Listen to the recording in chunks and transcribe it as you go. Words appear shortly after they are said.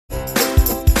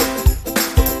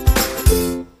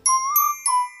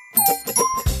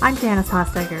I'm Janice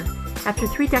Hossteiger. After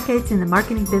 3 decades in the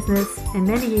marketing business and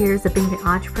many years of being an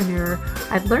entrepreneur,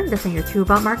 I've learned a thing or two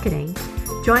about marketing.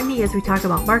 Join me as we talk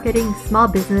about marketing, small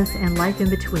business, and life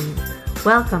in between.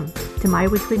 Welcome to My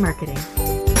Weekly Marketing.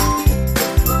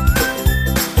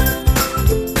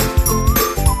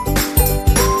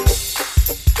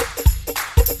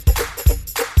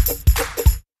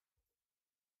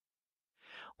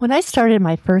 When I started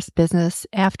my first business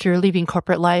after leaving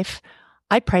corporate life,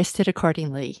 I priced it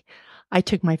accordingly. I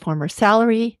took my former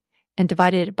salary and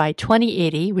divided it by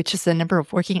 2080, which is the number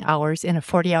of working hours in a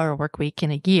 40-hour work week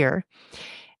in a year.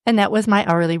 And that was my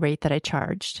hourly rate that I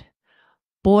charged.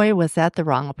 Boy, was that the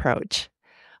wrong approach.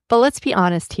 But let's be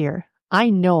honest here. I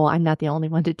know I'm not the only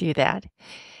one to do that.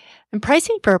 And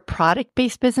pricing for a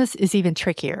product-based business is even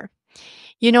trickier.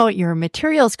 You know what your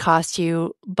materials cost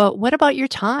you, but what about your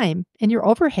time and your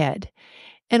overhead?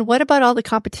 And what about all the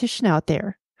competition out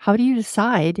there? How do you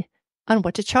decide on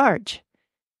what to charge?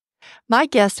 My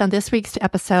guest on this week's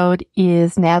episode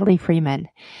is Natalie Freeman.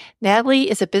 Natalie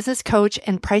is a business coach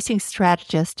and pricing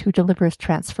strategist who delivers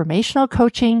transformational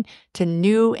coaching to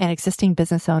new and existing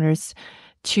business owners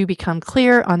to become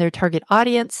clear on their target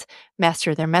audience,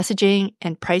 master their messaging,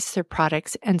 and price their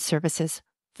products and services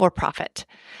for profit.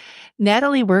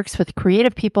 Natalie works with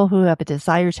creative people who have a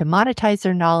desire to monetize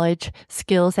their knowledge,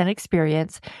 skills, and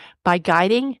experience by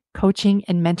guiding, coaching,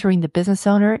 and mentoring the business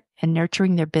owner and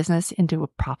nurturing their business into a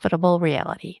profitable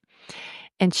reality.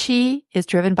 And she is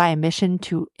driven by a mission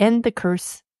to end the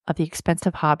curse of the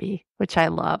expensive hobby, which I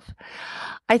love.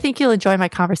 I think you'll enjoy my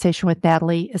conversation with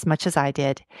Natalie as much as I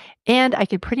did. And I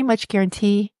can pretty much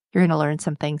guarantee you're going to learn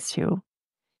some things too.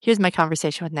 Here's my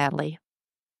conversation with Natalie.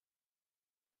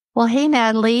 Well, hey,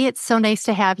 Natalie, it's so nice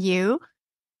to have you.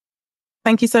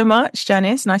 Thank you so much,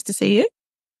 Janice. Nice to see you.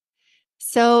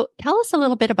 So tell us a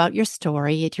little bit about your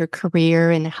story, your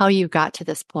career, and how you got to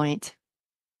this point.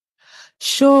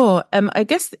 Sure. I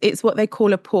guess it's what they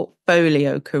call a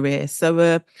portfolio career.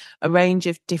 So a range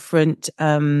of different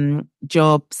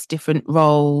jobs, different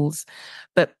roles.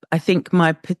 But I think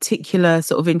my particular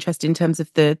sort of interest in terms of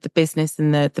the business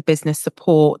and the business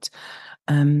support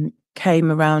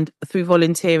came around through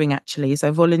volunteering, actually.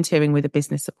 So volunteering with a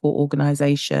business support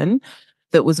organisation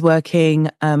that was working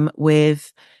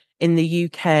with, in the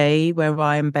UK, where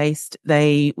I am based,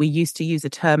 we used to use a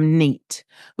term NEET,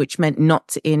 which meant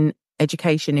not in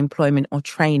education, employment or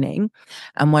training.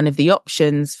 And one of the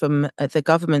options from the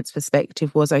government's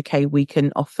perspective was, okay, we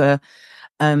can offer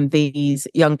these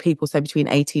young people, so between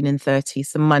 18 and 30,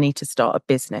 some money to start a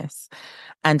business.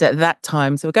 And at that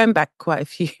time, so we're going back quite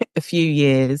a few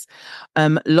years,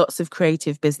 lots of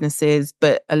creative businesses,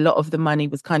 but a lot of the money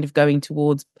was kind of going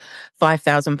towards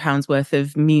 £5,000 worth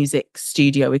of music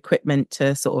studio equipment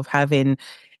to sort of have in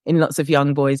lots of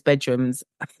young boys' bedrooms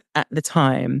at the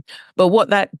time. But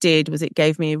what that did was it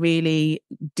gave me a really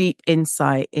deep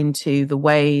insight into the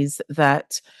ways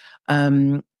that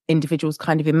individuals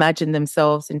kind of imagine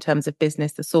themselves in terms of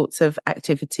business, the sorts of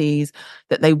activities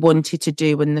that they wanted to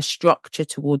do and the structure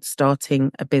towards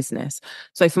starting a business.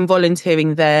 So from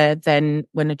volunteering there, then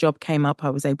when a job came up, I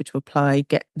was able to apply,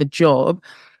 get the job.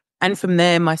 And from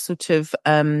there, my sort of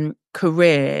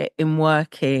career in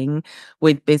working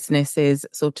with businesses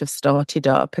sort of started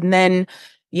up. And then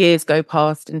years go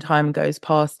past and time goes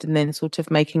past, and then sort of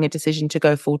making a decision to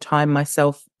go full time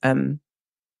myself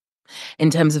in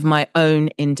terms of my own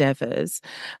endeavours.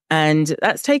 And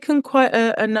that's taken quite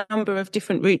a number of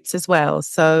different routes as well.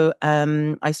 So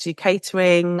I used to do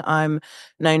catering. I'm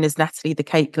known as Natalie the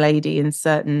Cake Lady in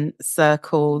certain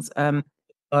circles,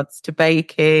 regards to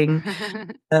baking.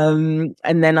 And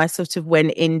then I sort of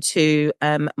went into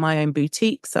my own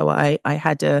boutique. So I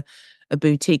had a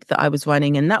boutique that I was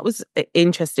running, and that was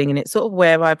interesting. And it's sort of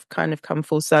where I've kind of come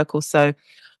full circle. So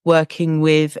working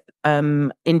with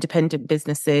independent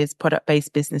businesses,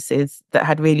 product-based businesses that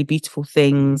had really beautiful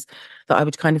things that I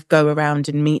would kind of go around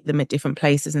and meet them at different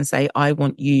places and say, I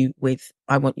want your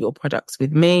products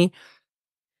with me.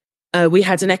 We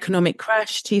had an economic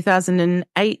crash,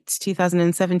 2008,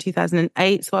 2007,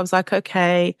 2008. So I was like,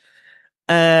 okay,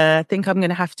 I think I'm going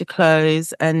to have to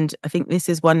close. And I think this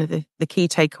is one of the key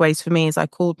takeaways for me is I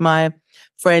called my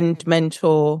friend,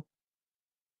 mentor,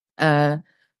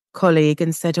 colleague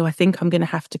and said, I think I'm going to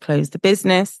have to close the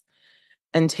business.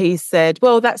 And he said,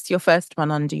 well, that's your first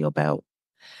one under your belt.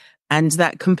 And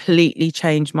that completely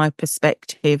changed my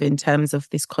perspective in terms of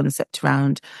this concept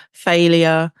around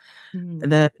failure,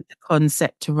 the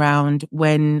concept around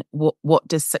what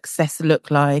does success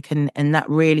look like. And that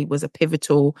really was a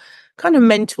pivotal kind of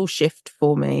mental shift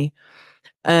for me.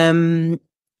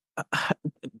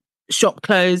 Shop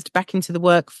closed, back into the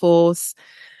workforce.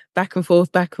 back and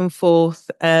forth, back and forth.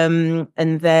 And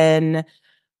then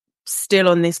still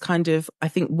on this kind of, I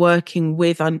think, working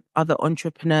with other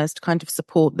entrepreneurs to kind of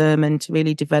support them and to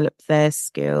really develop their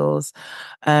skills.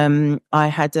 I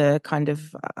had a kind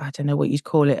of, I don't know what you'd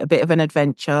call it, a bit of an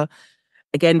adventure.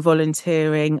 Again,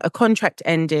 volunteering. A contract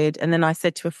ended, and then I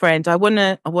said to a friend, I want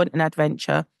an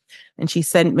adventure. And she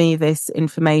sent me this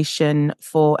information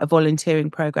for a volunteering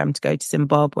program to go to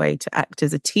Zimbabwe to act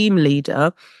as a team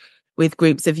leader with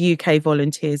groups of UK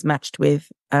volunteers matched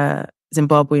with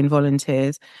Zimbabwean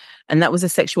volunteers. And that was a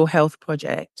sexual health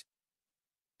project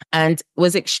and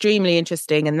was extremely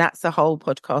interesting. And that's a whole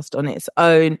podcast on its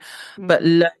own, but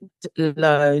learned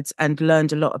loads and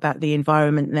learned a lot about the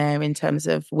environment there in terms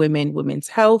of women's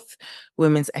health,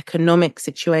 women's economic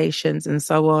situations, and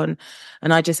so on.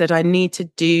 And I just said, I need to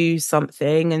do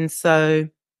something. And so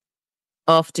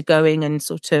after going and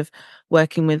sort of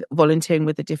volunteering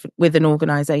with an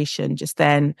organization, just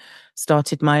then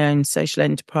started my own social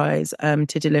enterprise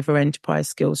to deliver enterprise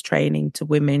skills training to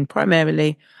women,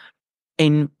 primarily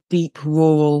in deep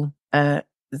rural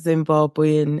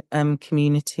Zimbabwean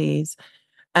communities.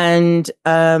 And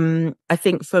I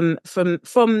think from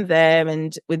there,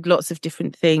 and with lots of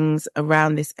different things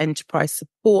around this enterprise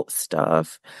support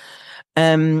stuff,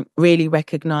 really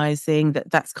recognizing that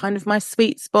that's kind of my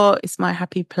sweet spot. It's my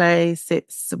happy place.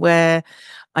 It's where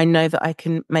I know that I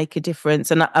can make a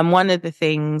difference. And one of the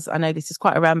things, I know this is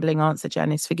quite a rambling answer,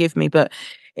 Janice, forgive me, but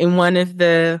in one of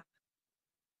the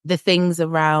things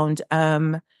around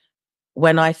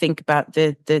when I think about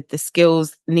the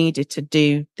skills needed to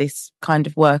do this kind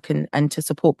of work and to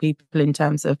support people in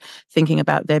terms of thinking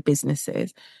about their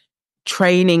businesses,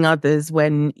 training others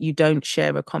when you don't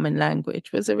share a common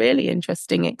language was a really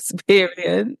interesting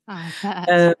experience.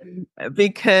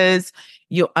 Because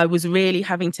I was really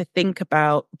having to think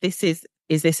about, is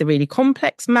this a really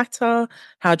complex matter?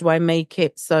 How do I make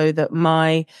it so that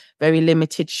my very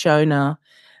limited Shona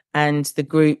and the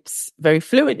group's very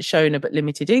fluent Shona but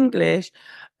limited English,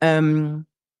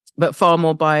 but far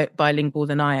more bilingual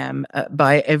than I am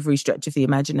by every stretch of the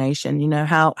imagination. You know,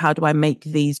 how do I make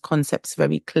these concepts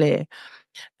very clear?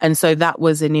 And so that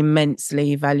was an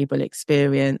immensely valuable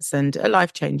experience and a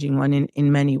life-changing one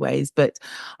in many ways. But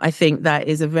I think that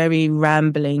is a very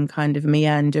rambling kind of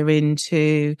meander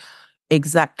into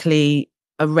exactly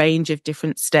a range of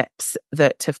different steps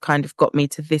that have kind of got me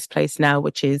to this place now,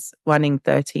 which is running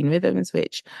 13 Rhythms,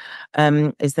 which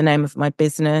is the name of my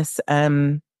business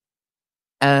in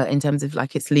terms of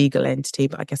like its legal entity.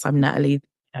 But I guess I'm Natalie,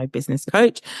 business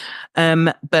coach.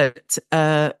 But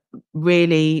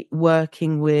really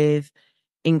working with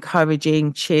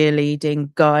encouraging,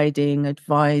 cheerleading, guiding,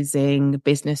 advising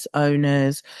business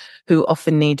owners who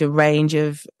often need a range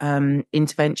of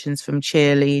interventions, from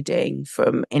cheerleading,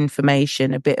 from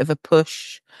information, a bit of a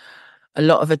push, a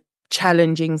lot of a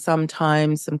challenging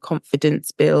sometimes, some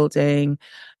confidence building,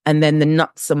 and then the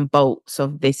nuts and bolts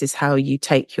of this is how you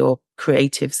take your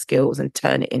creative skills and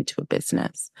turn it into a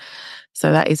business.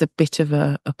 So that is a bit of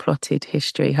a plotted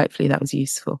history. Hopefully that was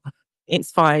useful.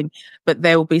 It's fine, but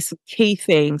there will be some key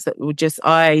things that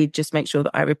I just make sure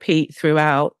that I repeat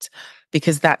throughout,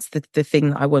 because that's the thing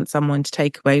that I want someone to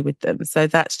take away with them. So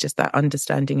that's just that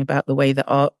understanding about the way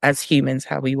that as humans,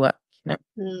 how we work.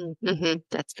 Mm-hmm.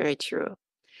 That's very true.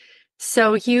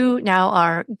 So you now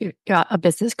are a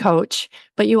business coach,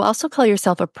 but you also call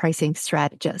yourself a pricing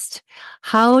strategist.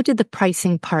 How did the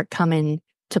pricing part come into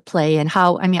play, and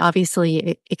how, I mean,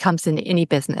 obviously it comes in any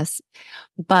business,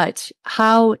 but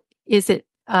how is it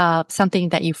something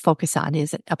that you focus on?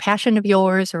 Is it a passion of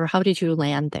yours, or how did you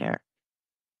land there?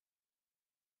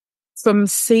 From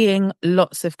seeing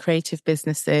lots of creative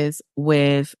businesses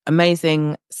with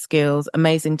amazing skills,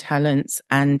 amazing talents,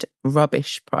 and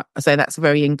rubbish so that's a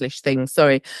very English thing,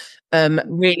 sorry,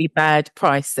 really bad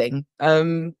pricing.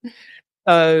 So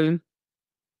I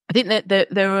think that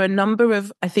there are a number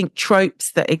of, I think,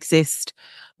 tropes that exist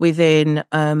within,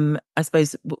 I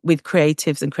suppose, with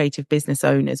creatives and creative business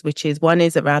owners, which is, one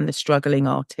is around the struggling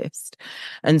artist.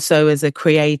 And so as a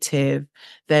creative,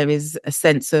 there is a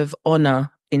sense of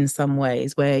honor in some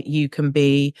ways where you can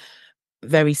be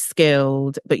very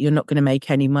skilled, but you're not going to make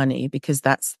any money, because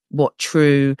that's what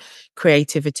true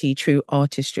creativity, true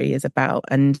artistry is about.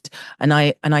 And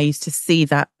I used to see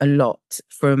that a lot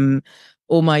from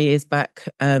all my years back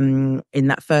in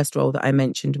that first role that I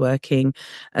mentioned, working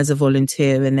as a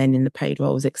volunteer and then in the paid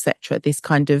roles, etc. This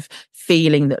kind of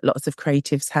feeling that lots of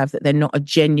creatives have, that they're not a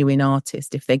genuine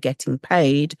artist if they're getting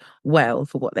paid well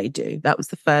for what they do. That was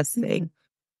the first thing.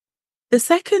 The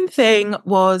second thing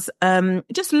was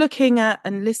just looking at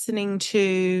and listening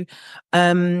to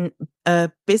um,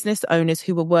 business owners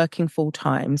who were working full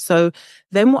time. So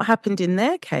then what happened in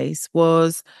their case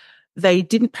was they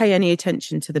didn't pay any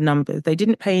attention to the numbers. They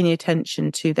didn't pay any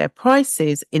attention to their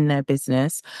prices in their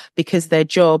business because their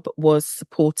job was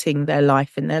supporting their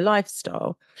life and their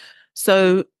lifestyle.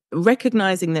 So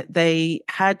recognizing that they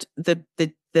had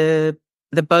the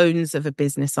bones of a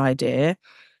business idea,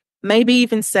 maybe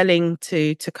even selling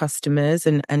to customers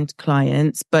and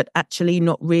clients, but actually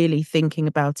not really thinking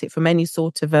about it from any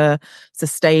sort of a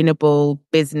sustainable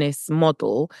business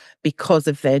model because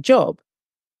of their job.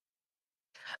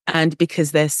 And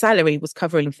because their salary was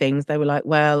covering things, they were like,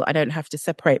 well, I don't have to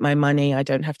separate my money. I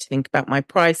don't have to think about my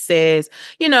prices.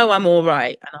 I'm all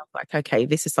right. And I was like, okay,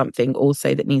 this is something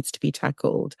also that needs to be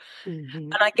tackled. Mm-hmm.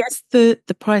 And I guess the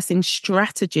pricing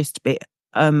strategist bit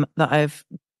that I've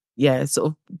sort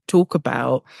of talk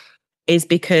about is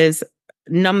because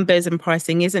numbers and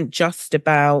pricing isn't just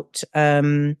about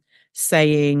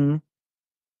saying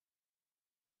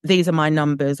these are my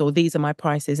numbers or these are my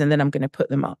prices and then I'm going to put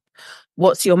them up.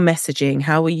 What's your messaging?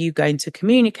 How are you going to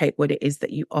communicate what it is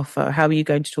that you offer? How are you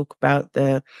going to talk about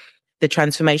the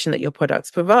transformation that your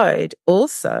products provide?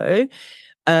 Also,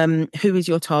 who is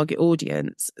your target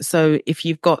audience? So if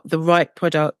you've got the right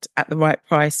product at the right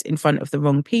price in front of the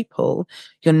wrong people,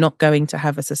 you're not going to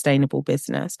have a sustainable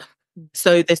business.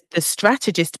 So the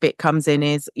strategist bit comes in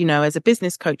is, as a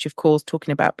business coach, of course,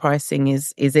 talking about pricing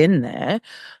is in there.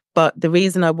 But the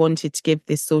reason I wanted to give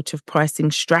this sort of pricing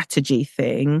strategy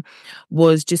thing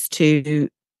was just to,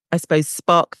 I suppose,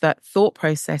 spark that thought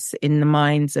process in the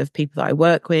minds of people that I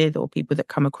work with or people that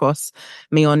come across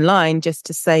me online, just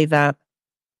to say that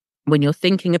when you're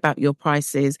thinking about your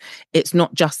prices, it's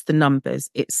not just the numbers,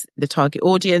 it's the target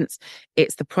audience,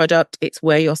 it's the product, it's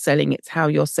where you're selling, it's how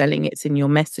you're selling, it's in your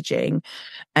messaging.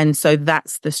 And so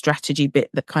that's the strategy bit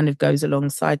that kind of goes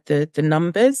alongside the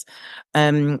numbers.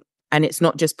 And it's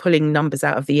not just pulling numbers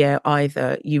out of the air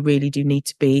either. You really do need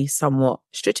to be somewhat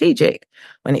strategic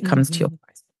when it comes to your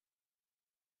price.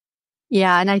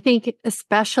 Yeah. And I think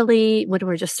especially when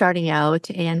we're just starting out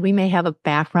and we may have a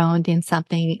background in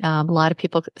something, a lot of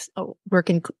people work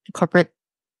in corporate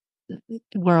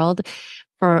world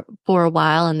for a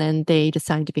while and then they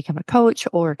decide to become a coach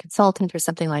or a consultant or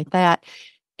something like that.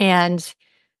 And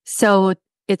so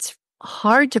it's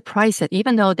hard to price it,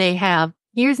 even though they have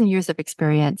years and years of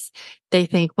experience. They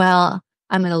think, well,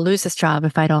 I'm going to lose this job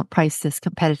if I don't price this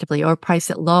competitively or price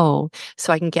it low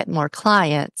so I can get more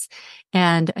clients.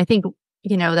 And I think,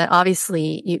 that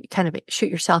obviously you kind of shoot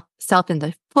yourself in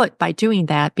the foot by doing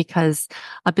that because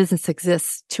a business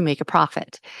exists to make a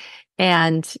profit.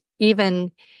 And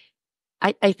even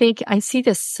I think I see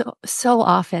this so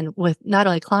often with not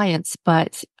only clients,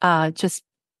 but just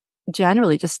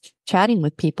generally just chatting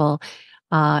with people,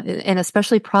 and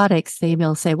especially products. They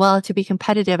will say, well, to be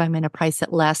competitive, I'm going to price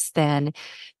it less than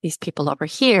these people over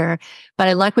here. But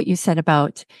I like what you said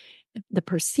about the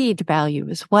perceived value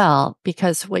as well,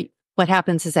 because what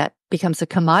happens is that becomes a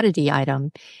commodity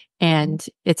item and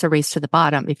it's a race to the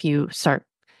bottom if you start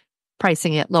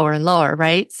pricing it lower and lower,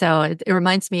 right? So it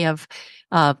reminds me of,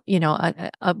 a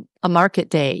market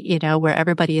day, where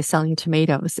everybody is selling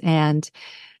tomatoes and,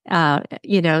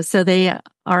 so they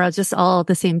are just all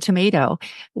the same tomato.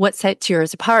 What sets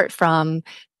yours apart from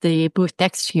the booth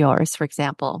next to yours, for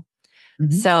example?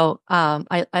 Mm-hmm. So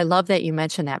I love that you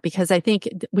mentioned that because I think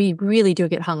we really do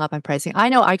get hung up on pricing. I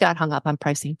know I got hung up on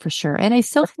pricing for sure, and I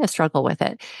still kind of struggle with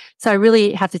it. So I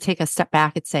really have to take a step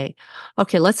back and say,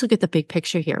 okay, let's look at the big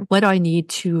picture here. What do I need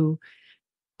to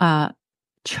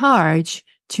charge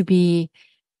to be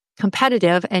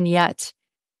competitive and yet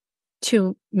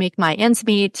to make my ends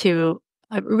meet? It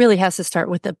really has to start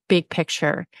with the big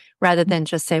picture rather than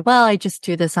just say, well, I just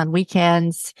do this on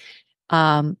weekends.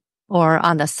 Or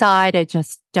on the side, I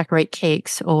just decorate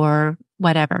cakes or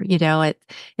whatever.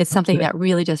 It's something that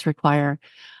really does require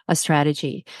a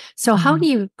strategy. So how do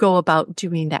you go about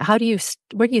doing that?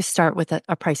 Where do you start with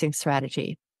a pricing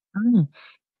strategy?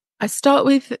 I start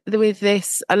with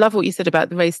this. I love what you said about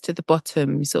the race to the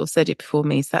bottom. You sort of said it before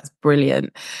me, so that's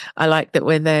brilliant. I like that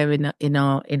we're there in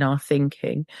our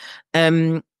thinking.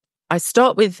 I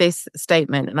start with this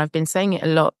statement, and I've been saying it a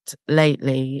lot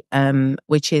lately,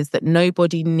 which is that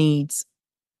nobody needs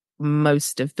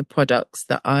most of the products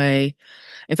in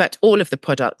fact, all of the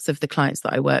products of the clients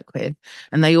that I work with,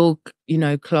 and they all,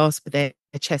 clasp their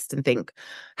chest and think,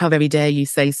 how very dare you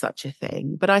say such a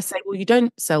thing? But I say, well, you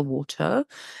don't sell water.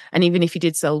 And even if you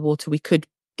did sell water, we could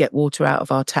get water out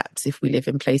of our taps if we live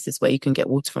in places where you can get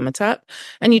water from a tap.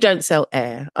 And you don't sell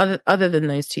air. Other than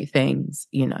those two things,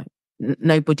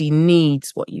 Nobody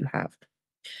needs what you have.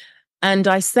 And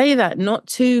I say that not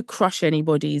to crush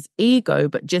anybody's ego,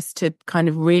 but just to kind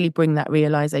of really bring that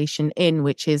realization in,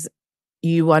 which is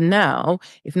you are now,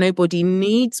 if nobody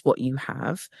needs what you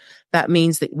have, that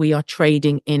means that we are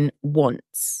trading in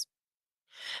wants.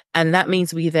 And that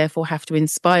means we therefore have to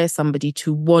inspire somebody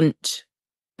to want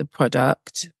the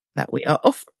product that we are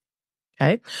offering.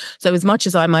 Okay. So as much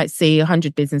as I might see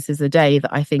 100 businesses a day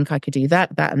that I think I could do that,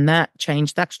 and that,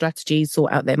 change that strategy,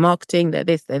 sort out their marketing, they're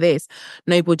this,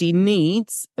 nobody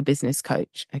needs a business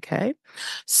coach. Okay.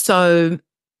 So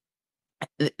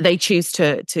they choose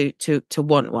to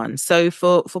want one. So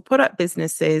for product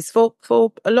businesses, for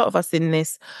a lot of us in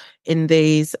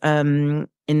these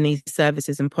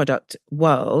services and product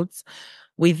worlds,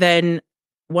 we then,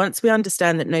 once we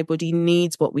understand that nobody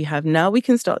needs what we have, now we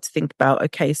can start to think about,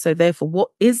 okay, so therefore, what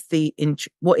is the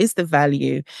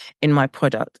value in my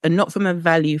product? And not from a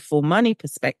value for money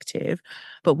perspective,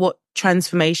 but what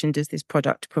transformation does this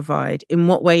product provide? In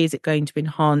what way is it going to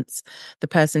enhance the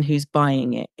person who's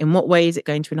buying it? In what way is it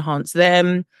going to enhance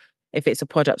them? If it's a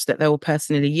product that they will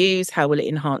personally use, how will it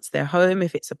enhance their home?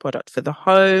 If it's a product for the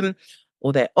home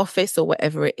or their office or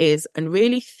whatever it is, and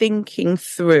really thinking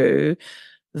through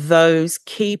those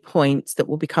key points that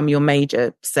will become your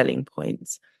major selling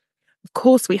points. Of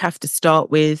course, we have to start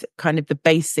with kind of the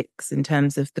basics in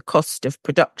terms of the cost of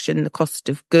production, the cost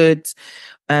of goods,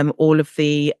 all of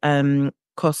the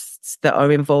costs that are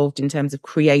involved in terms of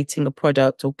creating a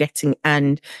product or getting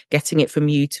it from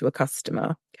you to a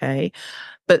customer. Okay.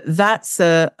 But that's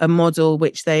a model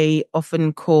which they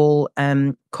often call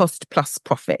cost plus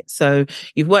profit. So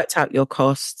you've worked out your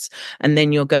costs, and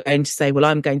then you're going to say, well,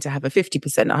 I'm going to have a 50%,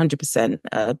 100%,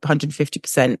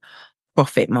 150%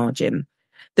 profit margin.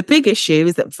 The big issue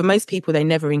is that for most people, they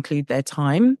never include their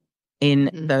time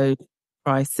in those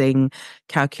pricing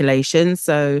calculations.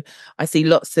 So I see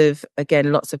lots of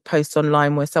posts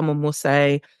online where someone will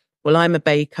say, well, I'm a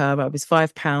baker. I was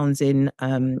 £5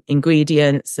 in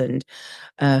ingredients and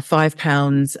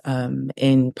 £5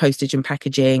 in postage and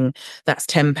packaging. That's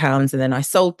 £10. And then I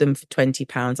sold them for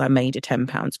 £20. I made a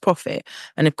 £10 profit.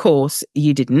 And of course,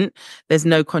 you didn't. There's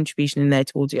no contribution in there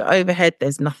towards your overhead.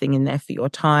 There's nothing in there for your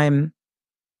time,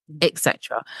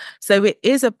 etc. So it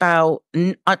is about,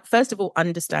 first of all,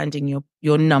 understanding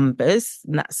your numbers.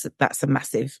 And that's a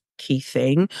massive key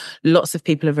thing. Lots of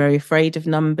people are very afraid of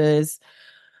numbers.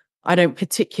 I don't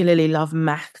particularly love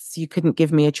maths. You couldn't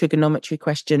give me a trigonometry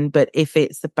question, but if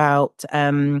it's about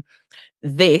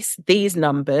these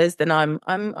numbers, then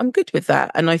I'm good with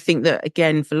that. And I think that,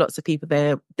 again, for lots of people,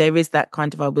 there is that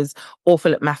kind of, I was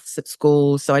awful at maths at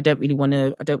school, so I don't really want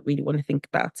to think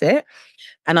about it.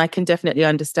 And I can definitely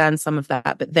understand some of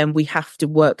that, but then we have to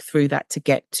work through that to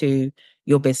get to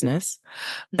your business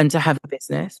and to have a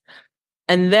business.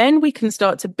 And then we can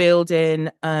start to build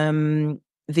in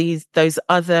those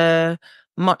other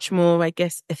much more, I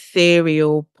guess,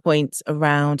 ethereal points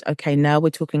around, okay, now we're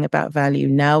talking about value.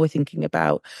 Now we're thinking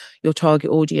about your target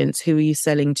audience. Who are you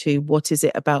selling to? What is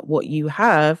it about what you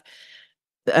have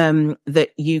that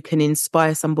you can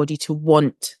inspire somebody to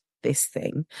want this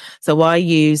thing? So I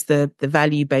use the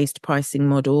value-based pricing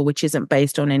model, which isn't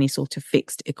based on any sort of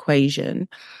fixed equation,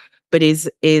 but is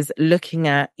looking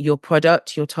at your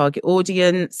product, your target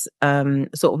audience,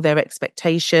 sort of their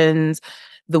expectations,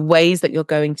 the ways that you're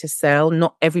going to sell.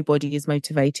 Not everybody is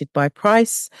motivated by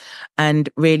price. And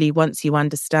really, once you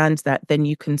understand that, then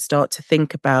you can start to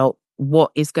think about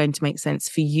what is going to make sense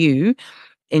for you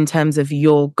in terms of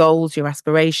your goals, your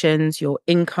aspirations, your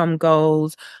income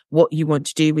goals, what you want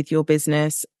to do with your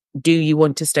business. Do you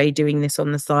want to stay doing this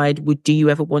on the side? Do you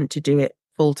ever want to do it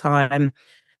full time?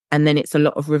 And then it's a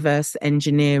lot of reverse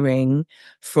engineering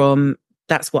from,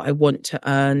 that's what I want to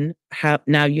earn.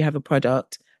 Now you have a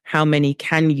product. How many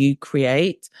can you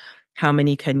create? How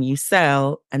many can you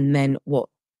sell? And then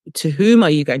to whom are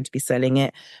you going to be selling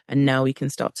it? And now we can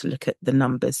start to look at the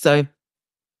numbers. So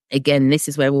again, this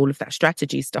is where all of that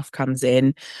strategy stuff comes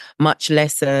in. Much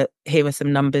less, here are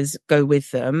some numbers, go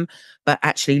with them, but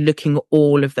actually looking at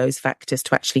all of those factors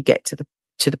to actually get to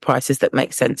the prices that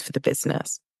make sense for the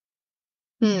business.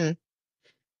 Do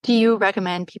you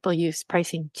recommend people use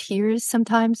pricing tiers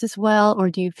sometimes as well? Or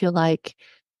do you feel like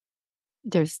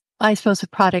I suppose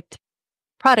with products,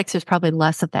 there's probably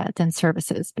less of that than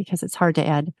services because it's hard to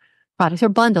add products or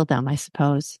bundle them, I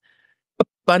suppose.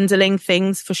 Bundling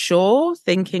things for sure,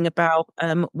 thinking about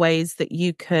ways that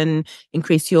you can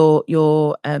increase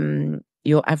your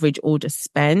average order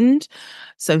spend.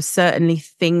 So certainly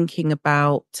thinking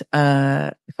about,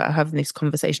 if I'm having this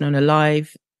conversation on a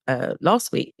live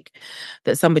last week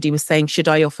that somebody was saying, should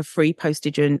I offer free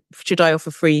postage and should I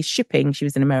offer free shipping? She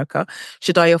was in America.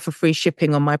 Should I offer free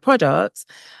shipping on my products?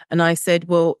 And I said,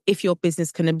 well, if your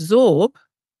business can absorb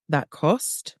that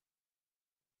cost,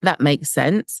 that makes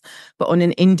sense. But on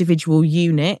an individual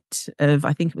unit of,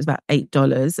 I think it was about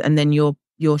 $8, and then your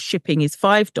shipping is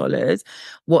 $5,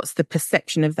 what's the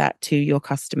perception of that to your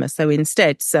customer? So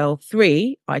instead, sell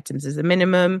 3 items as a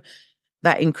minimum.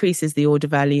 That increases the order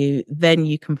value. Then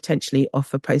you can potentially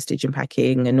offer postage and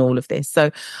packing and all of this.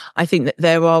 So I think that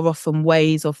there are often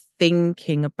ways of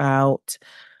thinking about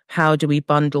how do we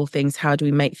bundle things? How do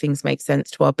we make things make sense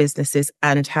to our businesses?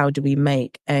 And how do we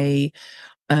make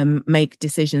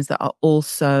decisions that are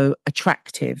also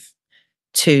attractive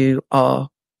to our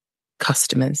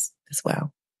customers as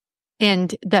well.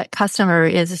 And that customer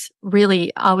is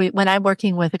really always, when I'm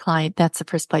working with a client, that's the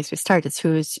first place we start. It's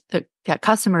who's that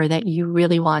customer that you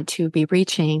really want to be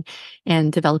reaching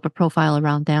and develop a profile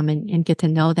around them and get to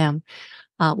know them.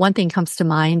 One thing comes to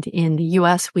mind. In the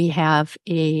US, we have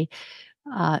a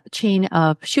chain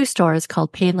of shoe stores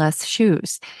called Payless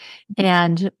Shoes.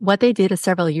 And what they did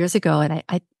several years ago, and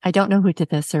I don't know who did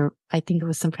this, or I think it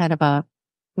was some kind of a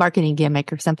marketing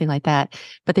gimmick or something like that,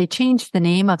 but they changed the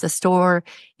name of the store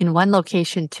in one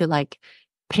location to like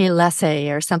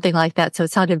Payless or something like that. So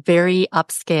it sounded very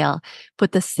upscale.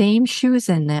 Put the same shoes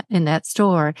in that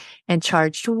store and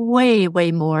charged way,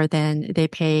 way more than they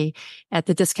pay at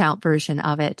the discount version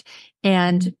of it.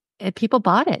 And people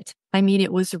bought it. I mean,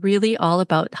 it was really all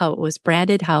about how it was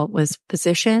branded, how it was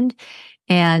positioned,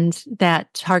 and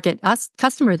that target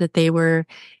customer that they were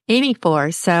aiming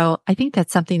for. So I think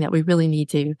that's something that we really need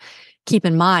to keep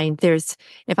in mind.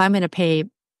 If I'm going to pay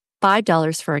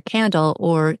 $5 for a candle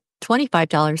or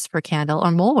 $25 per candle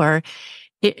or more,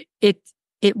 it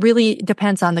really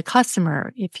depends on the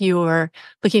customer. If you're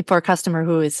looking for a customer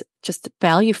who is just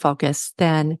value focused,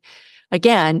 then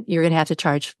again, you're going to have to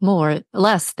charge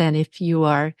less than if you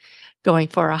are going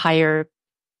for a higher,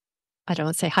 I don't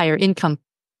want to say higher income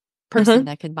person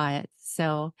that can buy it.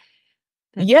 So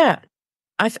yeah,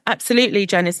 absolutely,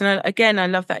 Janice. And again, I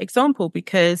love that example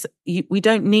because we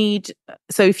don't need.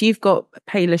 So if you've got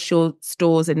Payless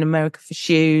stores in America for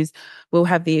shoes, we'll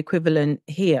have the equivalent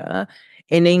here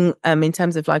in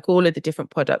terms of like all of the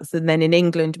different products. And then in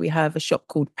England, we have a shop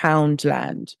called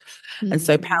Poundland, and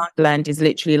so Poundland is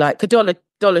literally like a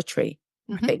Dollar Tree,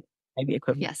 I think, maybe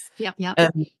equivalent. Yes,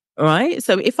 yep. Right.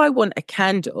 So if I want a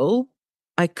candle,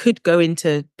 I could go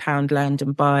into Poundland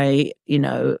and buy,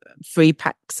 3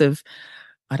 packs of,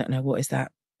 I don't know, what is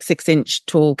that, 6-inch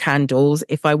tall candles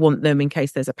if I want them in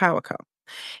case there's a power cut.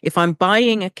 If I'm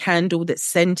buying a candle that's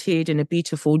scented in a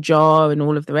beautiful jar and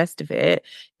all of the rest of it,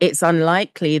 it's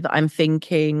unlikely that I'm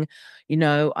thinking,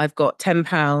 I've got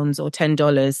 £10 or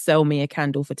 $10, sell me a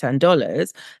candle for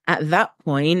 $10. At that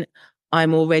point,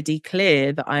 I'm already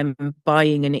clear that I'm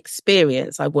buying an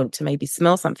experience. I want to maybe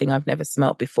smell something I've never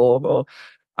smelled before, or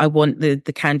I want the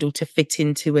candle to fit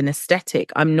into an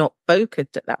aesthetic. I'm not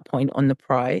focused at that point on the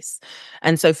price.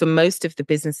 And so for most of the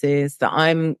businesses that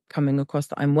I'm coming across,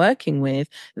 that I'm working with,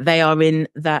 they are in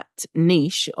that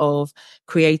niche of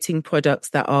creating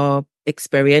products that are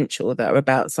experiential, that are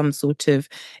about some sort of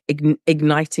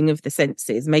igniting of the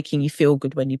senses, making you feel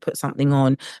good when you put something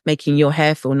on, making your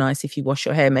hair feel nice if you wash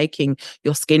your hair, making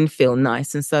your skin feel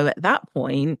nice. And so at that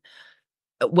point,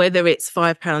 whether it's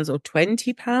 £5 or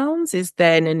 £20 is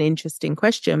then an interesting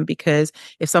question, because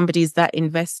if somebody's that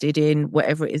invested in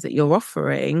whatever it is that you're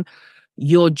offering,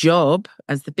 your job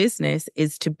as the business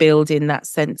is to build in that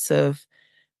sense of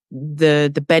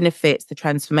the benefits, the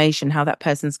transformation, how that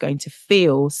person's going to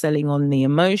feel selling on the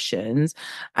emotions,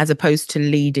 as opposed to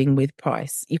leading with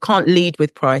price. You can't lead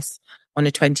with price on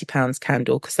a £20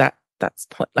 candle because that's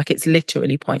it's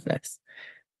literally pointless.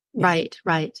 Yeah.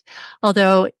 Right.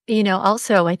 Although,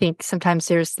 also I think sometimes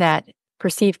there's that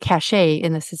perceived cachet,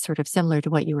 and this is sort of similar to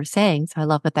what you were saying. So I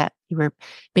love that you were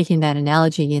making that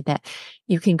analogy, that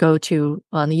you can go to,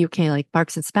 in the UK, like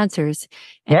Marks and Spencer's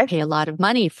and pay a lot of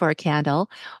money for a candle,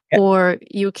 or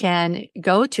you can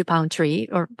go to Pound Tree,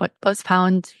 or what was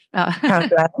Poundland,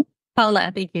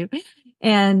 thank you,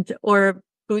 or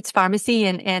Boots Pharmacy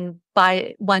and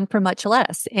buy one for much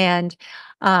less. And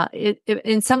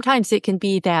and sometimes it can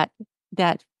be that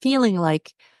feeling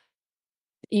like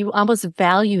you almost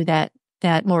value that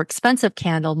more expensive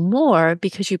candle more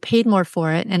because you paid more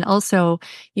for it, and also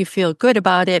you feel good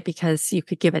about it because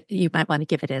you might want to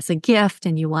give it as a gift,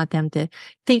 and you want them to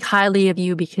think highly of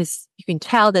you because you can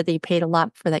tell that they paid a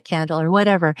lot for that candle or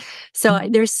whatever. So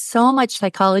there's so much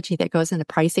psychology that goes into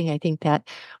pricing, I think, that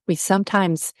we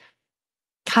sometimes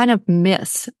kind of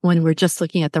miss when we're just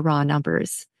looking at the raw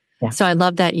numbers. Yeah. So I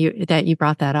love that you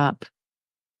brought that up.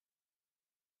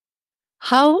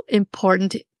 How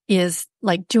important is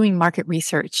like doing market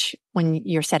research when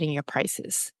you're setting your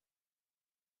prices?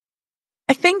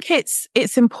 I think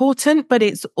it's important, but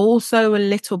it's also a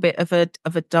little bit of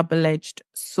a double-edged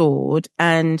sword.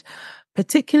 And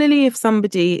particularly if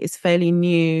somebody is fairly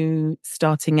new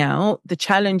starting out, the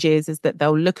challenge is that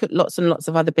they'll look at lots and lots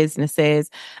of other businesses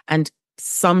and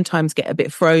sometimes get a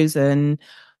bit frozen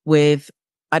with,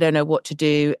 I don't know what to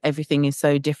do. Everything is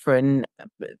so different.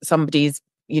 Somebody's,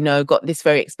 got this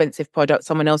very expensive product.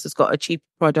 Someone else has got a cheap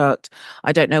product.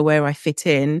 I don't know where I fit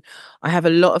in. I have a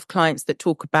lot of clients that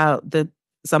talk about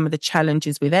some of the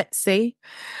challenges with Etsy.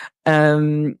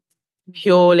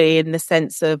 Purely in the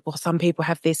sense of, well, some people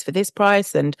have this for this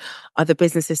price and other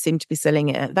businesses seem to be selling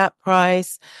it at that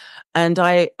price. And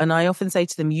I often say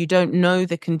to them, you don't know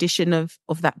the condition of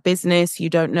that business. You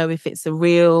don't know if it's a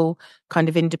real kind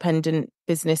of independent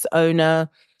business owner.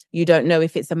 You don't know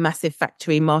if it's a massive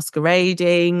factory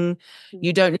masquerading.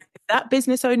 You don't know if that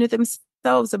business owner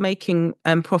themselves are making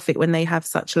profit when they have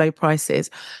such low prices.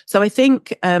 So I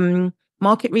think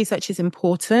market research is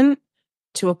important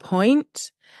to a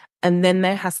point. And then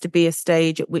there has to be a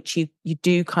stage at which you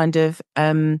do kind of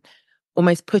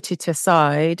almost put it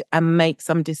aside and make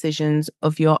some decisions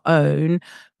of your own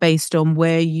based on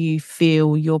where you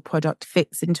feel your product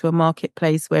fits into a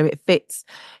marketplace, where it fits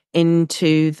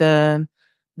into the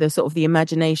sort of the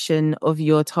imagination of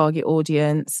your target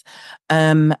audience,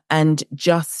 and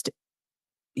just,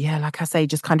 yeah, like I say,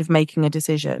 just kind of making a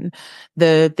decision.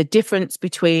 The difference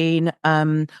between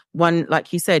one,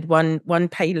 like you said, one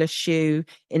Payless shoe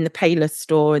in the Payless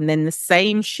store and then the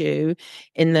same shoe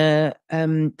in the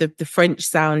French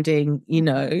sounding,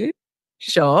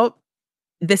 shop,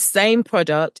 the same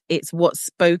product, it's what's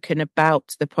spoken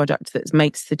about the product that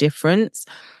makes the difference.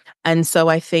 And so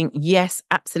I think, yes,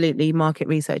 absolutely, market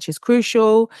research is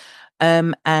crucial.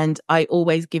 And I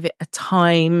always give it a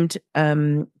timed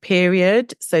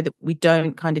period so that we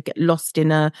don't kind of get lost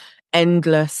in a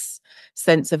endless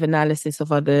sense of analysis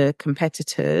of other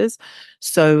competitors.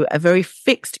 So a very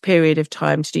fixed period of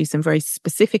time to do some very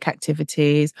specific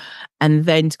activities, and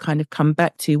then to kind of come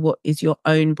back to what is your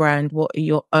own brand, what are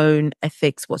your own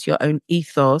ethics, what's your own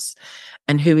ethos,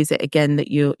 and who is it again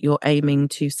that you're aiming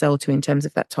to sell to in terms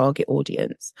of that target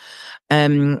audience.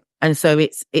 And so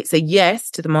it's a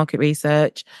yes to the market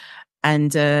research,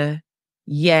 and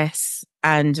yes,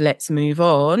 and let's move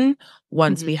on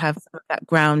once we have that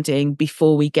grounding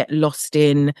before we get lost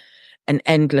in an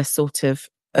endless sort of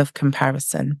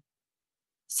comparison.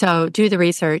 So do the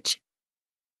research,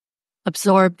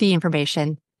 absorb the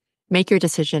information, make your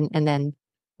decision, and then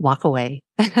walk away.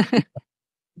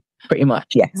 Pretty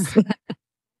much, yes.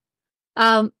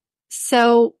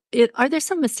 So are there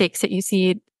some mistakes that you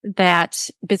see that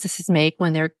businesses make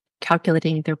when they're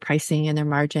calculating their pricing and their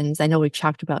margins? I know we've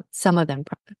talked about some of them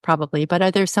probably, but are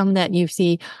there some that you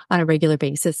see on a regular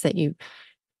basis that you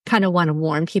kind of want to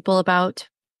warn people about?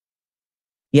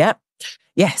 Yep.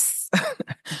 Yes.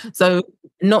 So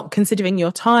not considering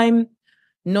your time,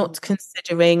 not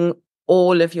considering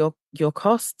all of your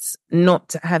costs,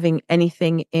 not having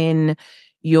anything in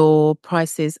your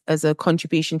prices as a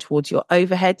contribution towards your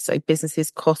overhead. So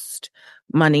businesses cost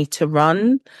money to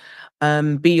run,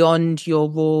 beyond your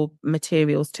raw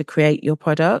materials to create your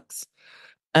products.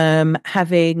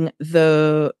 Having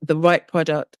the right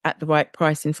product at the right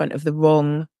price in front of the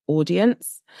wrong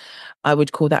audience. I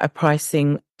would call that a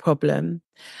pricing problem.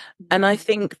 And I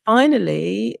think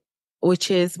finally, which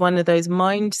is one of those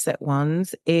mindset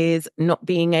ones, is not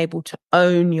being able to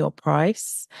own your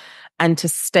price and to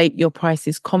state your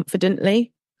prices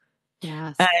confidently.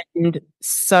 Yes. And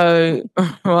so,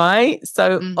 right.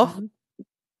 So often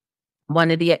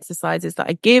one of the exercises that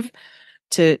I give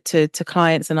to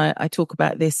clients, and I talk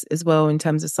about this as well in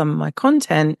terms of some of my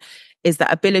content, is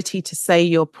that ability to say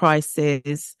your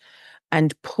prices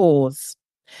and pause.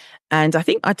 And I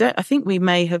think we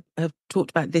may have talked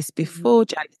about this before,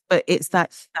 Janice, but it's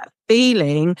that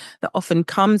feeling that often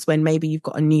comes when maybe you've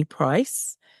got a new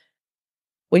price,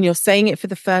 when you're saying it for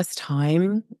the first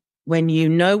time, when you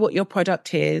know what your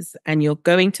product is and you're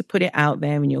going to put it out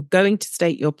there and you're going to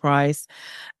state your price,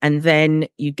 and then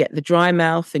you get the dry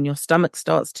mouth and your stomach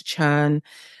starts to churn.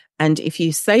 And if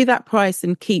you say that price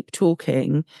and keep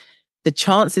talking,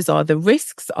 the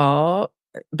risks are,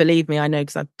 believe me, I know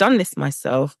because I've done this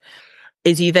myself,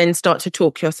 is you then start to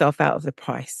talk yourself out of the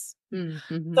price.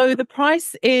 Mm-hmm. So the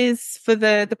price is for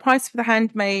the price for the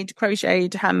handmade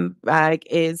crocheted handbag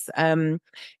is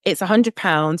it's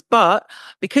 £100, but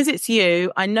because it's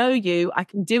you, I know you, I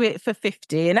can do it for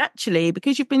 50. And actually,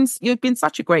 because you've been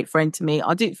such a great friend to me,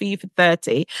 I'll do it for you for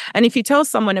 30. And if you tell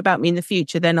someone about me in the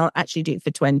future, then I'll actually do it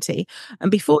for 20. And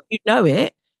before you know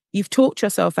it, you've talked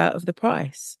yourself out of the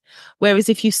price. Whereas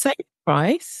if you say the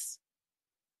price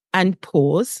and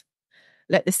pause,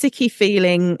 let the sicky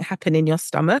feeling happen in your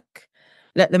stomach.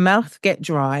 Let the mouth get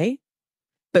dry,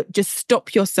 but just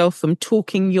stop yourself from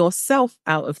talking yourself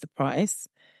out of the price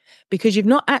because you've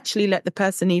not actually let the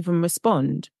person even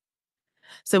respond.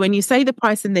 So when you say the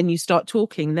price and then you start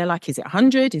talking, they're like, is it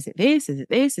 100? Is it this? Is it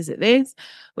this? Is it this?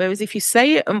 Whereas if you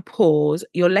say it and pause,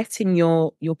 you're letting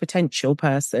your potential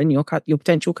person, your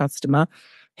potential customer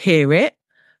hear it,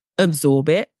 absorb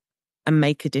it, and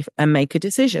make a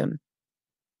decision.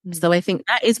 So I think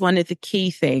that is one of the key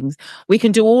things. We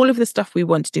can do all of the stuff we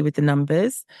want to do with the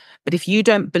numbers, but if you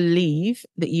don't believe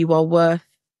that you are worth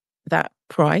that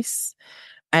price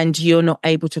and you're not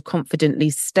able to confidently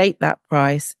state that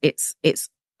price, it's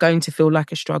going to feel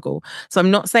like a struggle. So I'm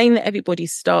not saying that everybody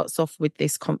starts off with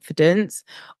this confidence.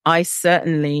 I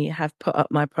certainly have put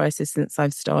up my prices since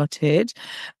I've started,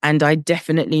 and I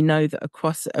definitely know that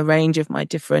across a range of my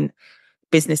different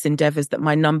business endeavors that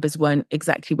my numbers weren't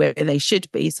exactly where they should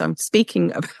be. So I'm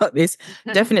speaking about this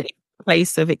definitely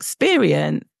place of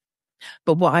experience.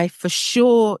 But what I for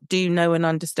sure do know and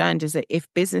understand is that if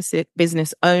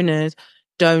business owners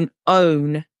don't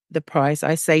own the price,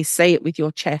 I say it with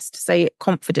your chest, say it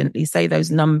confidently, say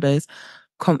those numbers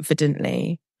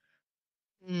confidently,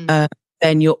 Mm.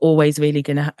 then you're always really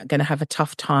gonna have a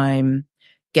tough time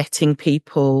getting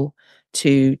people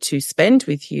to spend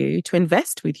with you, to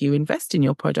invest with you, invest in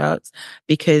your products,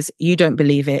 because you don't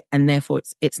believe it, and therefore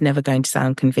it's never going to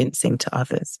sound convincing to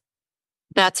others.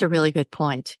 That's a really good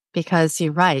point, because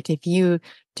you're right. If you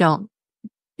don't,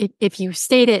 if you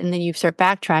state it and then you start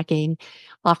backtracking,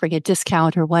 offering a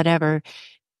discount or whatever,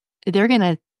 they're going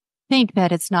to think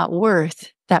that it's not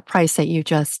worth that price that you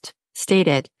just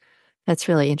stated. That's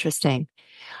really interesting.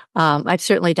 I've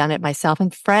certainly done it myself,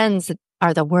 and friends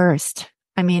are the worst.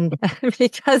 I mean,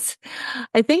 because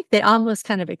I think they almost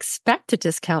kind of expect a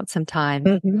discount sometimes.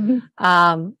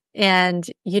 Mm-hmm. And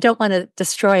you don't want to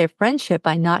destroy a friendship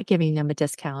by not giving them a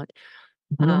discount.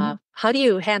 Mm-hmm. How do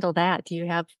you handle that?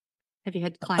 Have you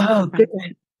had clients? Oh,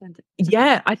 goodness.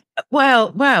 Yeah.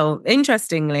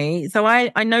 Interestingly, so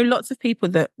I know lots of people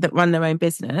that run their own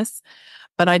business,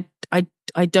 but I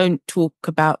don't talk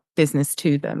about business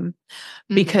to them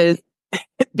because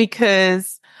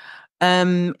because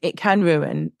it can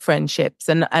ruin friendships.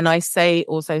 And I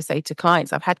also say to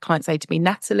clients, I've had clients say to me,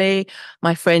 Natalie,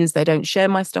 my friends, they don't share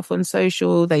my stuff on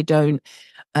social, they don't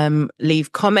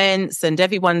leave comments, and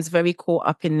everyone's very caught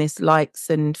up in this likes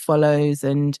and follows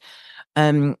and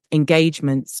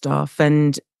engagement stuff.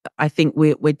 And I think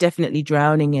we're definitely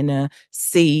drowning in a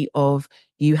sea of,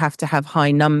 you have to have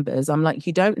high numbers. I'm like,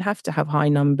 you don't have to have high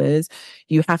numbers.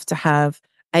 You have to have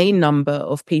a number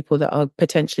of people that are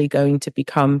potentially going to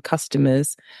become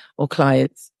customers or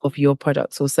clients of your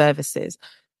products or services.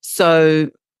 So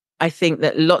I think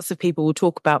that lots of people will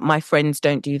talk about, my friends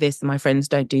don't do this and my friends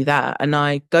don't do that. And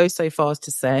I go so far as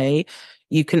to say,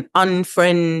 you can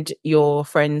unfriend your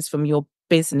friends from your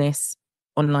business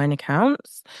online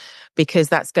accounts, because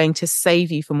that's going to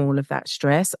save you from all of that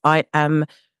stress. I am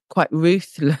quite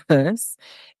ruthless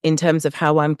in terms of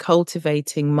how I'm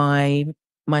cultivating my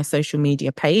social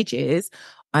media pages.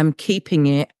 I'm keeping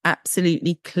it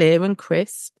absolutely clear and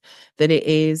crisp that it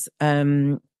is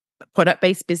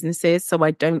product-based businesses. So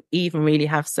I don't even really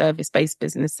have service-based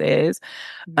businesses.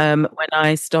 When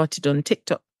I started on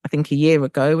TikTok, I think a year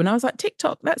ago, when I was like,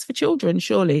 TikTok, that's for children,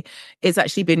 surely. It's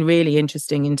actually been really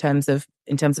interesting in terms of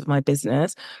my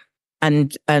business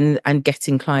and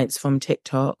getting clients from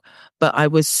TikTok. But I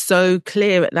was so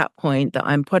clear at that point that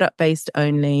I'm product based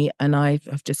only, and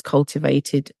I've just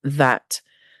cultivated that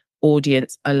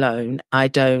audience alone. I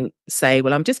don't say,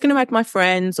 well, I'm just going to add my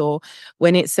friends, or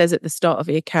when it says at the start of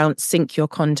the account, sync your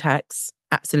contacts.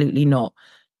 Absolutely not.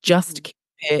 Just keep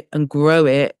it and grow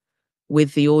it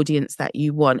with the audience that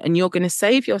you want. And you're going to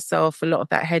save yourself a lot of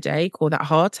that headache or that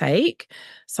heartache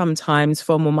sometimes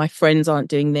from, well, my friends aren't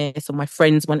doing this, or my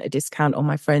friends want a discount, or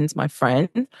my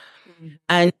friend.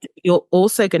 And you're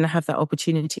also going to have that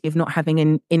opportunity of not having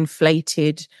an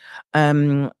inflated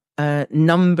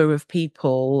number of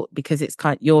people, because it's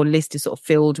your list is sort of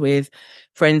filled with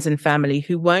friends and family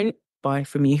who won't buy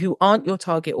from you, who aren't your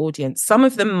target audience. Some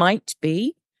of them might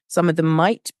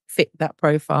fit that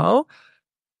profile,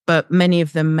 but many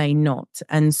of them may not.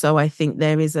 And so I think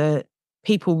there is a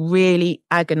people really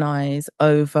agonize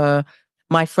over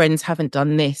my friends haven't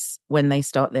done this when they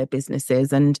start their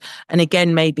businesses. And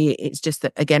again, maybe it's just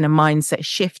that, again, a mindset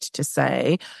shift to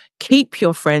say, keep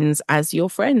your friends as your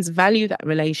friends, value that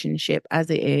relationship as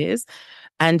it is,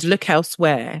 and look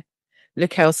elsewhere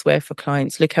for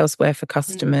clients, look elsewhere for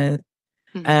customers.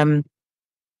 Mm-hmm.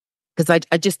 Because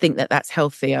I just think that that's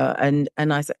healthier. And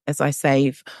as I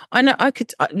say, I know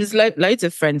there's loads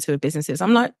of friends who are businesses.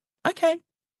 I'm like, okay,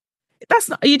 that's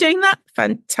not, are you doing that?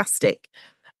 Fantastic.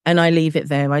 And I leave it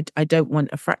there. I don't want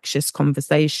a fractious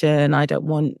conversation. I don't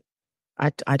want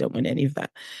any of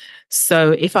that.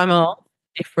 So if I'm all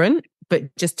different,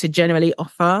 but just to generally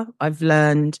offer, I've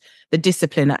learned the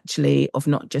discipline actually of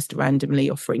not just randomly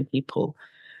offering people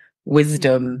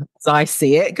wisdom as I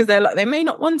see it, because they may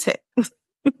not want it.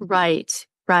 Right,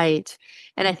 right.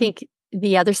 And I think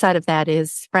the other side of that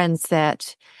is friends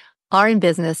that are in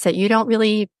business that you don't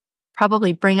really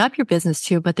probably bring up your business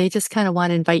to, but they just kind of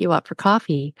want to invite you out for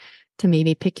coffee to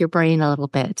maybe pick your brain a little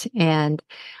bit. And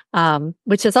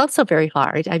which is also very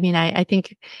hard. I mean, I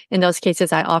think in those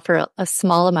cases, I offer a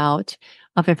small amount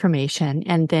of information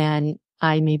and then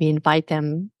I maybe invite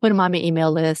them, put them on my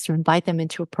email list or invite them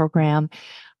into a program.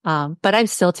 But I'm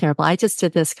still terrible. I just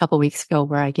did this a couple weeks ago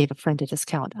where I gave a friend a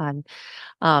discount on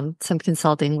some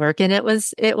consulting work, and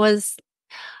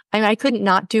I mean, I couldn't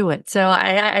not do it. So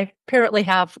I apparently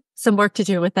have some work to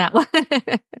do with that one.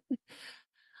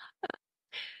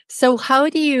 So how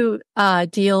do you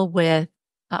deal with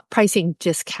pricing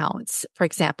discounts, for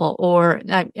example, or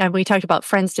and we talked about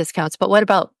friends discounts, but what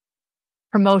about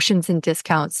promotions and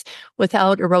discounts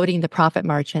without eroding the profit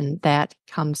margin that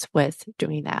comes with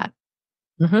doing that?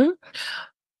 Mm-hmm.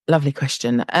 Lovely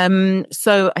question.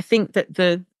 So I think that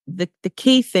the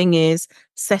key thing is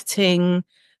setting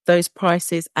those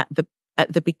prices at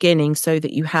the beginning so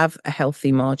that you have a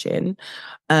healthy margin.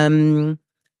 And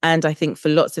I think for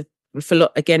lots of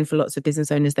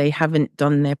business owners, they haven't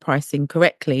done their pricing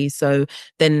correctly. So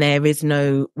then there is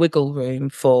no wiggle room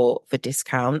for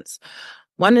discounts.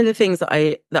 One of the things that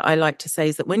I like to say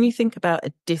is that when you think about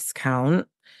a discount,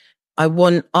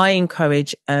 I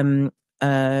encourage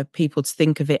people to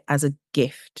think of it as a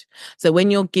gift. So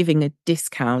when you're giving a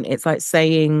discount, it's like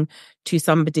saying to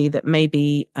somebody that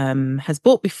maybe has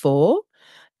bought before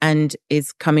and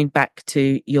is coming back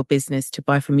to your business to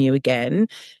buy from you again.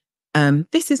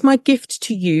 This is my gift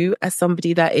to you as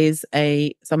somebody that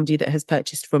has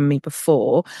purchased from me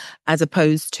before, as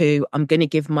opposed to I'm going to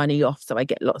give money off so I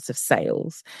get lots of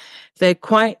sales. They're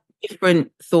quite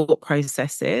different thought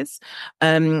processes.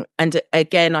 And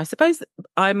again, I suppose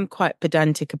I'm quite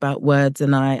pedantic about words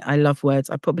and I love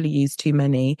words. I probably use too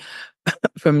many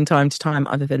from time to time,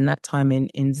 other than that time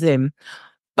in Zim.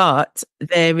 But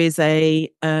there is I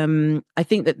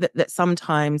think that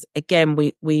sometimes, again,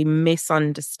 we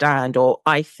misunderstand, or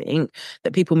I think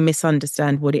that people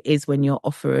misunderstand what it is when you're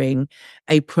offering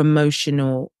a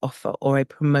promotional offer or a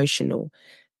promotional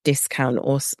discount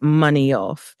or money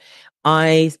off.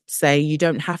 I say you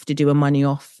don't have to do a money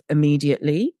off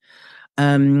immediately.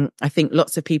 I think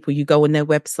lots of people, you go on their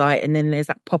website and then there's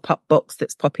that pop-up box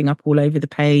that's popping up all over the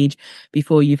page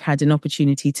before you've had an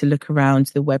opportunity to look around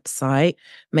the website.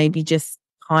 Maybe just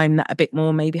time that a bit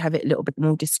more, maybe have it a little bit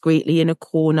more discreetly in a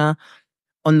corner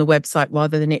on the website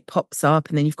rather than it pops up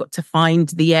and then you've got to find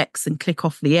the X and click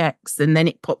off the X and then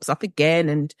it pops up again.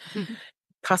 And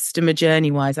customer journey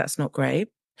wise, that's not great.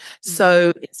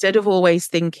 So instead of always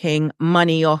thinking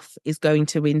money off is going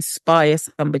to inspire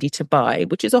somebody to buy,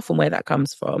 which is often where that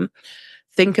comes from,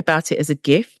 think about it as a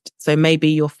gift. So maybe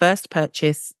your first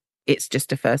purchase, it's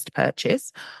just a first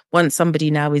purchase. Once somebody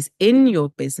now is in your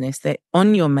business, they're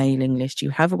on your mailing list,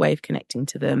 you have a way of connecting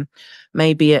to them.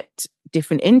 Maybe at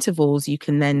different intervals, you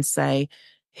can then say,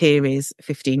 here is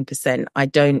 15%. I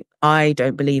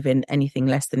don't believe in anything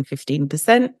less than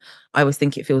 15%. I always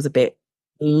think it feels a bit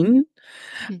mean.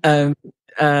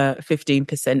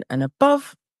 15% and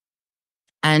above,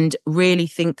 and really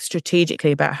think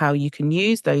strategically about how you can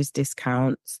use those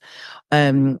discounts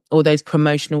or those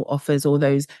promotional offers or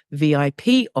those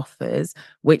VIP offers,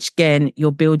 which again,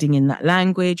 you're building in that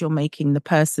language, you're making the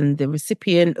person, the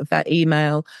recipient of that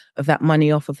email, of that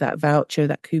money off, of that voucher,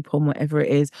 that coupon, whatever it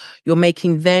is, you're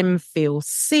making them feel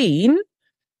seen.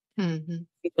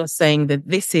 You're saying that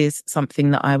this is something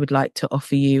that I would like to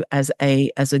offer you as a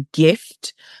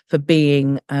gift for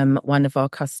being one of our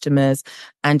customers,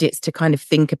 and it's to kind of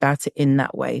think about it in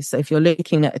that way. So if you're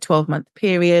looking at a 12-month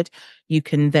period, you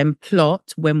can then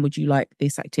plot when would you like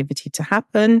this activity to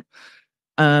happen,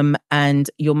 and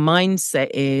your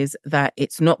mindset is that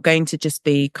it's not going to just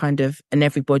be kind of an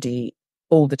everybody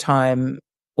all the time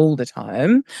all the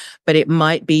time, but it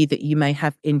might be that you may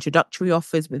have introductory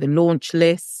offers with a launch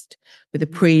list, with a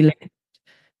pre-list.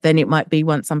 Then it might be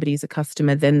once somebody's a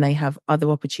customer, then they have other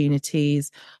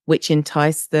opportunities which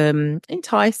incentivize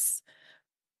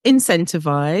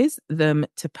them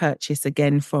to purchase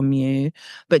again from you,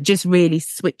 but just really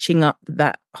switching up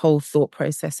that whole thought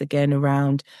process again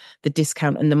around the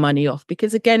discount and the money off.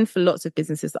 Because again, for lots of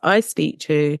businesses that I speak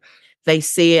to, they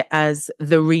see it as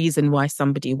the reason why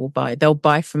somebody will buy. They'll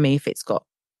buy from me if it's got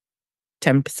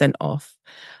 10% off.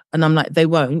 And I'm like, they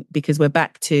won't, because we're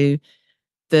back to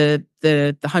the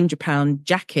 £100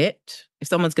 jacket. If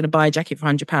someone's going to buy a jacket for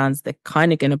 £100, they're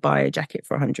kind of going to buy a jacket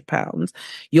for £100.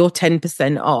 Your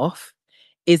 10% off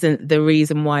isn't the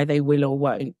reason why they will or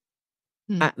won't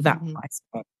at that price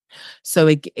point. So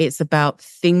it's about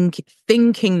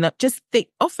thinking that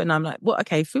often I'm like, well,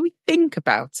 okay, if we think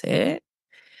about it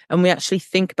and we actually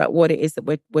think about what it is that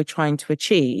we're trying to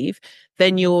achieve,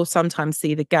 then you'll sometimes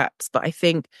see the gaps. But I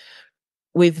think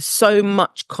with so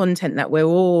much content that we're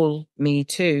all, me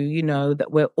too,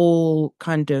 that we're all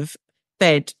kind of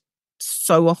fed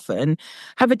so often,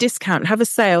 have a discount, have a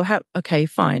sale, okay,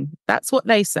 fine. That's what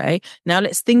they say. Now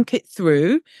let's think it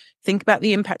through. Think about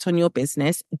the impact on your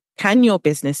business. Can your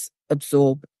business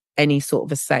absorb any sort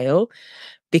of a sale?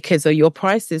 Because are your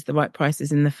prices the right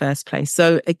prices in the first place?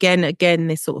 So again,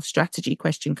 this sort of strategy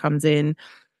question comes in,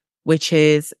 which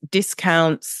is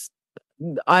discounts.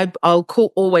 I'll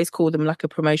always call them like a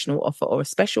promotional offer or a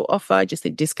special offer. I just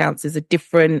think discounts is a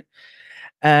different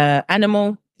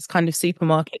animal. It's kind of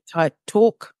supermarket type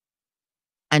talk.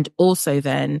 And also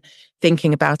then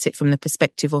thinking about it from the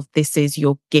perspective of this is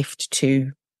your gift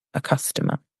to a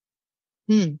customer.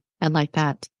 I like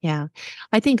that. Yeah.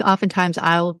 I think oftentimes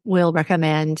will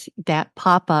recommend that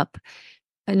pop-up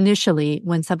initially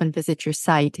when someone visits your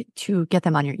site to get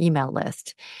them on your email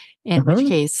list. In which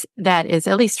case that is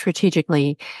at least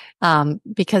strategically,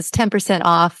 because 10%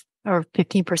 off or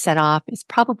 15% off is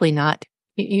probably not,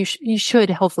 you should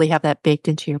hopefully have that baked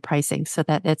into your pricing so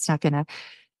that it's not going to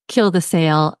kill the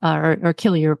sale or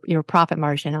kill your profit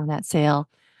margin on that sale.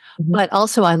 But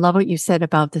also I love what you said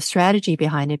about the strategy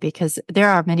behind it, because there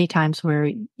are many times where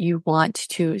you want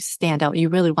to stand out. You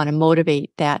really want to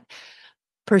motivate that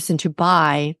person to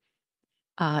buy,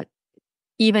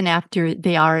 even after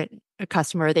they are a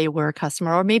customer, they were a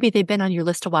customer, or maybe they've been on your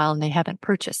list a while and they haven't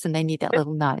purchased and they need that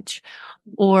little nudge.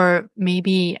 Or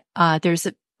maybe there's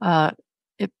a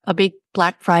big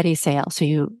Black Friday sale. So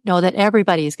you know that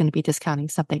everybody is going to be discounting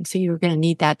something. So you're going to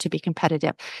need that to be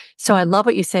competitive. So I love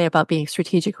what you say about being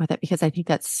strategic with it, because I think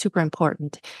that's super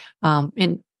important.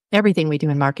 In everything we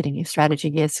do in marketing,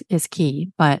 strategy is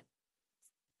key. But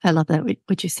I love that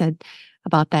what you said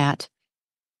about that.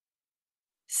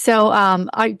 So,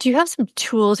 do you have some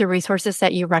tools or resources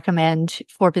that you recommend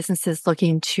for businesses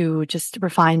looking to just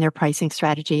refine their pricing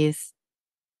strategies?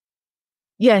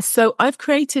 Yes. So I've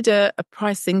created a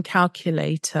pricing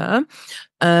calculator,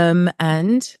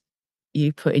 and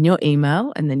you put in your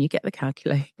email and then you get the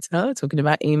calculator, talking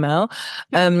about email.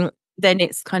 Then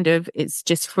it's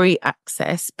just free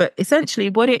access, but essentially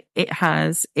what it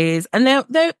has is, and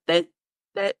they're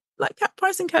like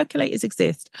pricing calculators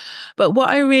exist. But what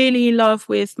I really love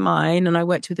with mine, and I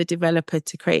worked with a developer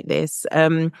to create this,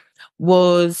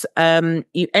 was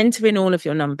you enter in all of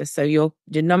your numbers. So your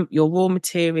raw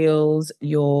materials,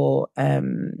 your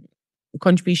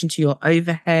contribution to your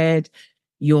overhead,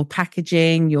 your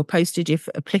packaging, your postage if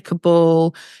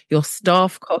applicable, your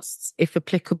staff costs if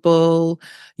applicable,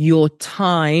 your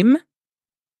time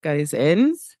goes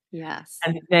in. Yes.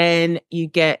 And then you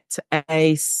get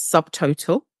a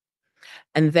subtotal.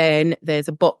 And then there's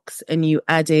a box and you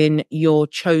add in your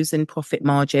chosen profit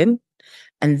margin.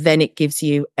 And then it gives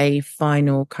you a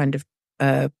final kind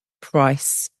of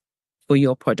price for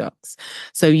your products.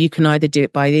 So you can either do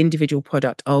it by the individual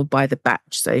product or by the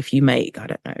batch. So if you make,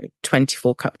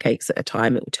 24 cupcakes at a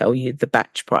time, it will tell you the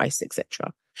batch price,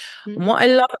 etc. And what I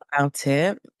love about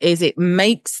it is it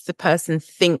makes the person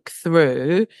think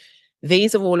through,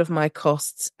 these are all of my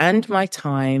costs and my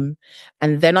time.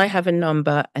 And then I have a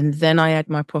number and then I add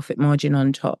my profit margin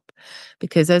on top.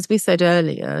 Because as we said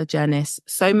earlier, Janice,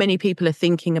 so many people are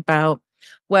thinking about,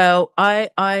 well, I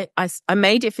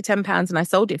made it for £10 and I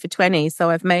sold it for 20. So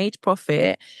I've made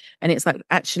profit. And it's like,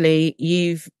 actually,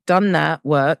 you've done that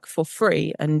work for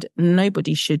free, and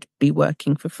nobody should be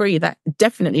working for free. That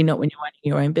definitely not when you're running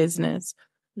your own business.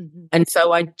 And so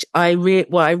what I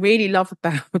really love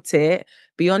about it,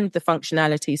 beyond the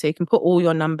functionality, so you can put all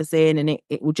your numbers in and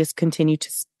it will just continue to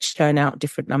churn out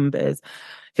different numbers.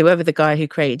 Whoever the guy who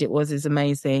created it is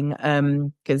amazing,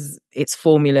 because it's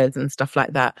formulas and stuff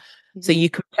like that. So you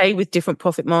can play with different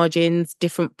profit margins,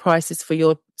 different prices for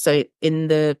your, so in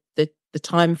the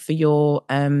time for your,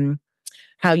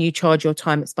 how you charge your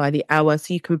time, it's by the hour.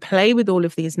 So you can play with all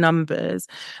of these numbers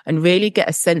and really get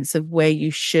a sense of where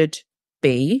you should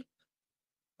be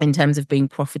in terms of being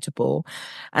profitable.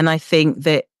 And I think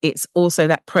that it's also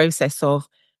that process of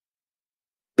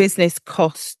business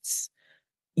costs,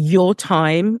 your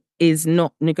time is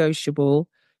not negotiable,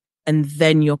 and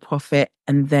then your profit,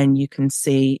 and then you can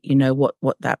see, you know, what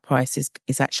that price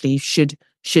is actually should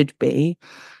be.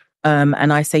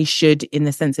 And I say should in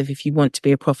the sense of, if you want to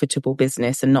be a profitable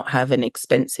business and not have an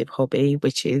expensive hobby,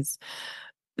 which is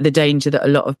the danger that a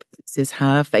lot of businesses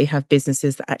have. They have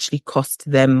businesses that actually cost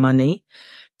them money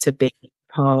to be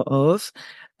part of.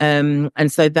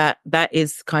 And so that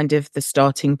is kind of the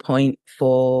starting point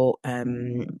for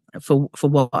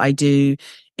what I do.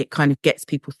 It kind of gets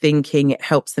people thinking. It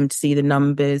helps them to see the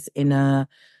numbers in a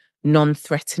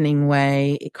non-threatening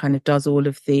way. It kind of does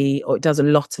it does a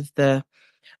lot of the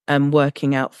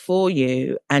working out for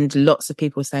you. And lots of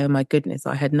people say, oh my goodness,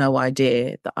 I had no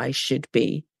idea that I should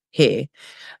be here,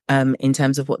 in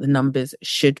terms of what the numbers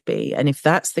should be. And if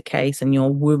that's the case and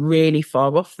we're really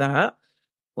far off that,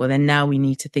 well, then now we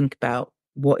need to think about,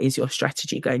 what is your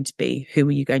strategy going to be? Who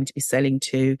are you going to be selling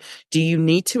to? Do you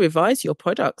need to revise your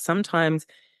product? Sometimes,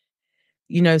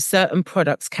 you know, certain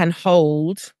products can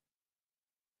hold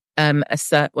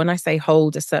when I say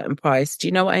hold a certain price, do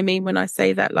you know what I mean when I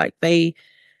say that? Like they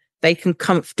can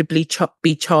comfortably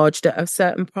be charged at a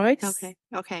certain price.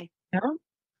 Okay. Yeah.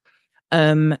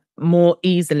 More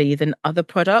easily than other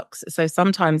products. So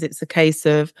sometimes it's a case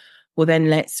of, well, then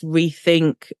let's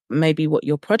rethink maybe what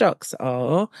your products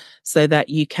are, so that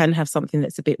you can have something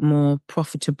that's a bit more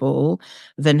profitable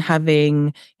than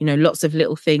having, you know, lots of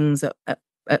little things at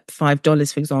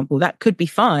 $5, for example. That could be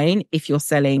fine if you're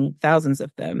selling thousands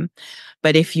of them.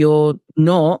 But if you're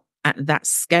not at that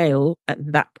scale,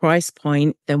 at that price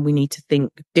point, then we need to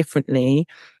think differently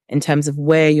in terms of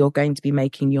where you're going to be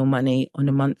making your money on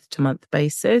a month-to-month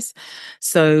basis.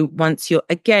 So once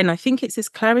again, I think it's this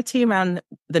clarity around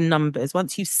the numbers.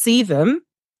 Once you see them,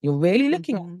 you're really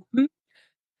looking at them.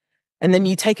 And then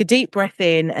you take a deep breath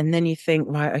in, and then you think,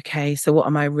 right, okay, so what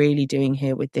am I really doing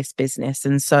here with this business?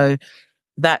 And so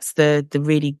that's the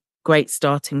really great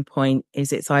starting point.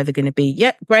 Is it's either going to be,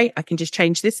 yeah, great, I can just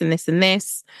change this and this and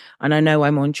this, and I know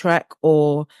I'm on track,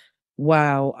 or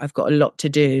wow, I've got a lot to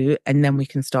do. And then we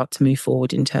can start to move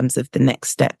forward in terms of the next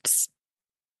steps.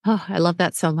 Oh, I love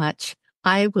that so much.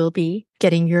 I will be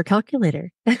getting your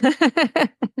calculator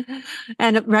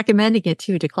and recommending it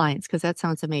to clients, because that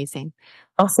sounds amazing.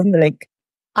 I'll send the link.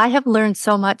 I have learned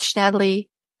so much, Natalie.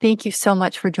 Thank you so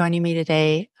much for joining me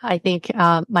today. I think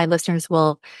my listeners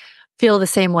will feel the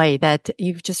same way, that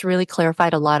you've just really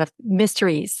clarified a lot of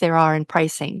mysteries there are in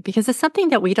pricing, because it's something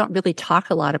that we don't really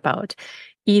talk a lot about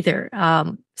either.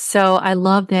 So I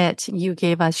love that you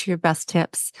gave us your best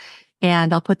tips,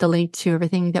 and I'll put the link to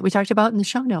everything that we talked about in the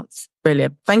show notes.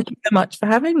 Brilliant. Thank you so much for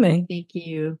having me. Thank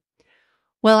you.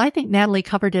 Well, I think Natalie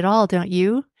covered it all, don't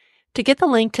you? To get the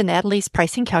link to Natalie's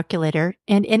pricing calculator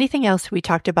and anything else we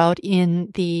talked about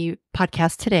in the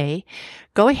podcast today,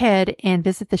 go ahead and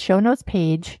visit the show notes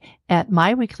page at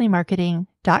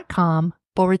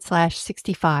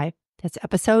myweeklymarketing.com/65. That's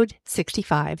episode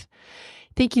 65.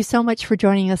 Thank you so much for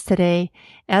joining us today.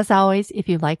 As always, if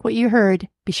you like what you heard,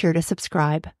 be sure to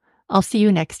subscribe. I'll see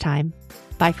you next time.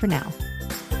 Bye for now.